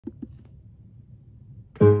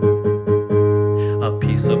A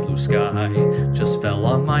piece of blue sky just fell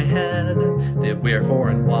on my head. The wherefore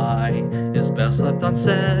and why is best left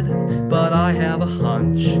unsaid. But I have a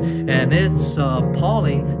hunch, and it's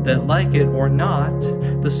appalling that, like it or not,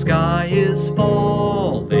 the sky is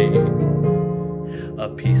falling. A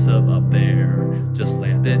piece of up there just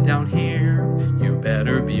landed down here. You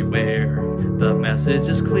better beware, the message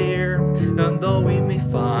is clear. And though we may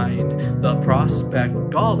find the prospect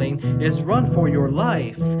galling, it's run for your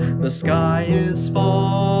life, the sky is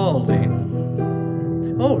falling.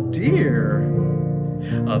 Oh dear!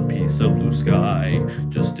 A piece of blue sky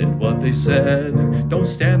just did what they said. Don't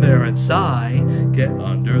stand there and sigh, get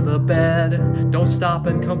under the bed. Don't stop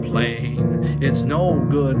and complain, it's no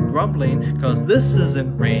good grumbling, 'cause this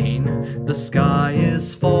isn't rain, the sky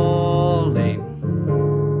is falling.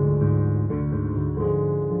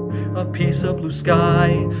 A piece of blue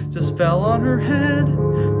sky just fell on her head.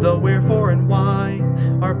 The wherefore and why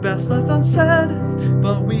are best left unsaid.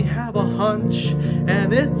 But we have a hunch,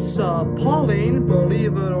 and it's appalling.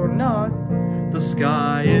 Believe it or not, the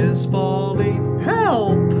sky is falling.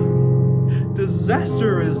 Help!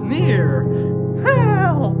 Disaster is near.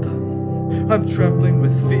 Help! I'm trembling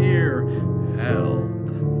with fear. Help!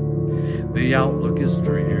 The outlook is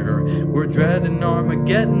drear. We're dreading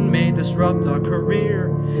Armageddon may disrupt our career.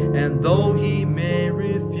 And though he may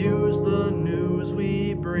refuse the news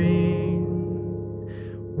we bring,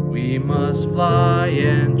 we must fly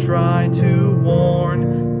and try to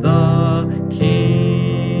warn the king.